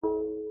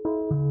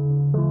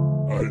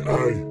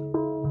Hey,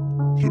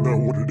 you know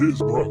what it is,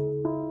 bro.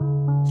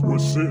 It's more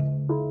shit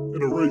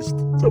and erased.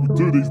 That's how we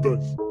do these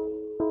days.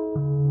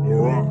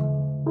 Alright.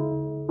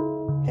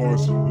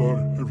 Highs, low,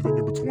 everything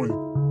in between.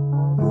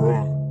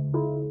 Alright.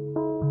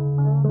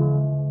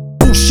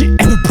 Bullshit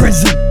and the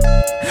present.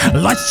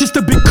 Life's just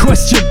a big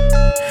question.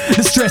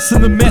 The stress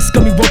and the mess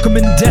got me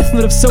welcoming death,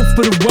 not of self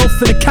but of wealth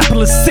in a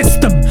capitalist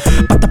system.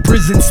 But the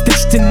prison's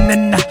stitched in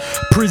and the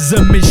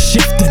prism is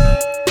shifting.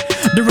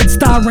 The red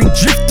star ain't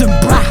drifting,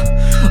 brah.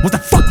 What the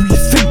fuck were you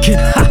thinking?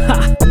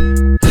 Haha.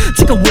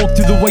 Take a walk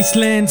through the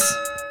wastelands,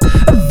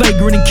 a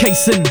vagrant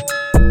encasing.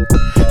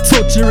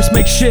 Torturous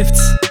makeshifts.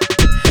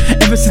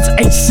 Ever since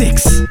age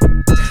 6,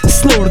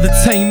 slaughter the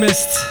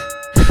tamest,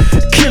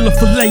 killer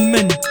for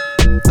laymen.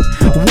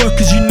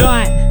 Workers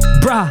unite,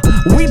 bruh,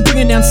 we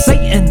bringing down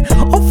Satan.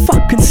 I'll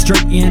fucking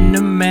straighten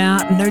them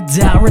out, no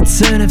doubt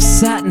return of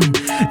Saturn.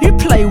 You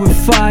play with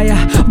fire,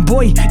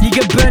 boy, you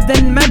get burnt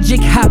then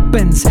magic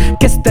happens.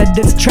 Guess that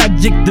it's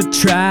tragic, the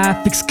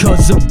traffic's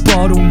cause of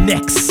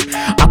bottlenecks.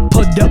 I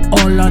put it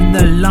all on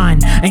the line,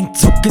 ain't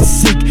talking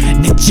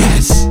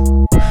signatures.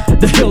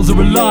 The hills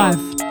are alive,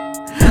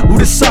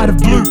 with a side of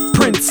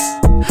blueprints.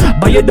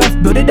 Buy it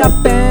off, build it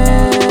up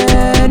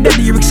and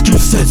end your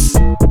excuses.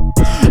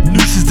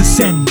 Nooses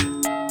descend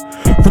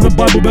from the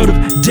Bible belt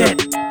of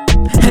debt,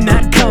 and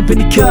that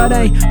company card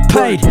ain't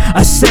paid.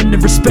 I send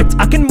of respect,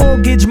 I can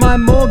mortgage my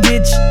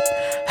mortgage.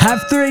 Have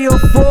 3 or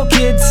 4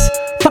 kids.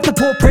 Fuck the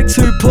poor pricks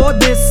who poured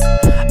this.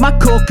 My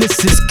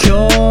caucus is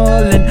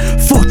calling,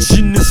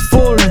 fortune is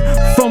falling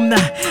from the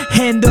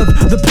hand of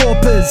the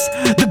paupers.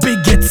 The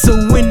bigots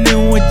are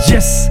winning with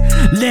just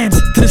lambs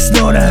to the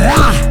slaughter.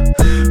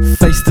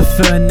 Face the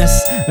furnace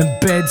and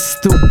bed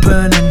still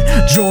burning.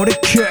 Draw the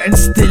curtain,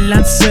 still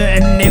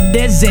uncertain if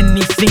there's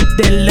anything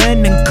they're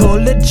learning.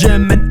 Call a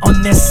German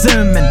on their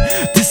sermon.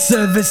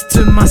 Disservice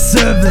to my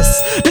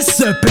service. The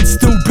serpents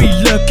still be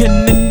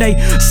lurking and they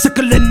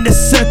circle in the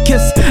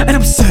circus. And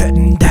I'm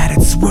certain that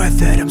it's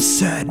worth it. I'm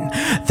certain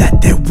that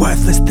they're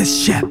worthless. The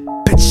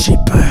shepherd sheep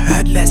are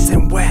herdless,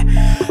 and we're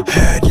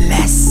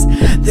herdless.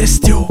 They're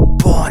still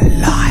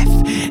born life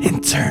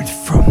and turned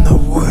from the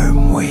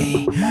womb.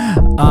 We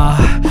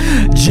are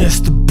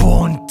just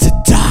born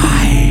to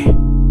die.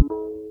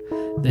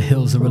 The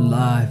hills are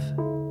alive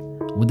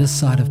with a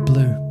side of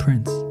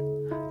blueprints.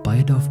 Buy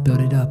it off,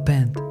 build it up,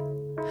 and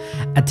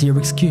add to your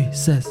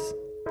excuses.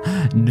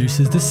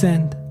 Nooses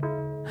descend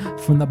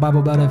from the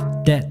Bible belt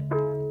of debt,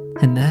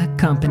 and that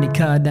company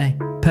card ain't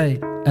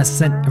paid a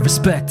cent of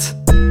respect.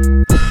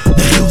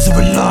 The hills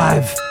are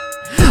alive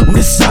with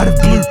a side of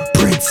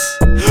blueprints.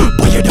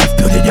 Buy it off,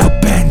 build it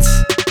up, and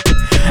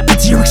add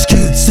to your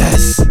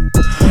excuses.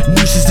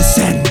 Nooses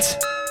descend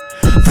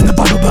from the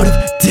Bible belt of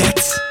debt,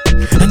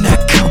 and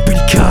that company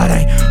card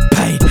ain't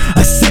paid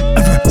a cent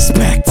of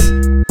respect.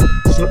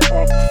 So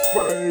I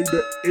fade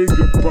the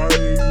ingot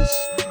veins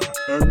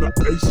and the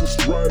ace of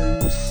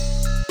strays.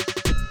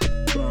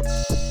 That's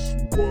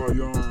why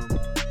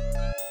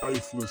I'm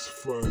ageless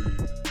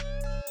fade.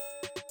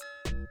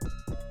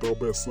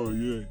 Bayside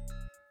YEC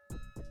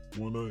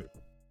 1-8.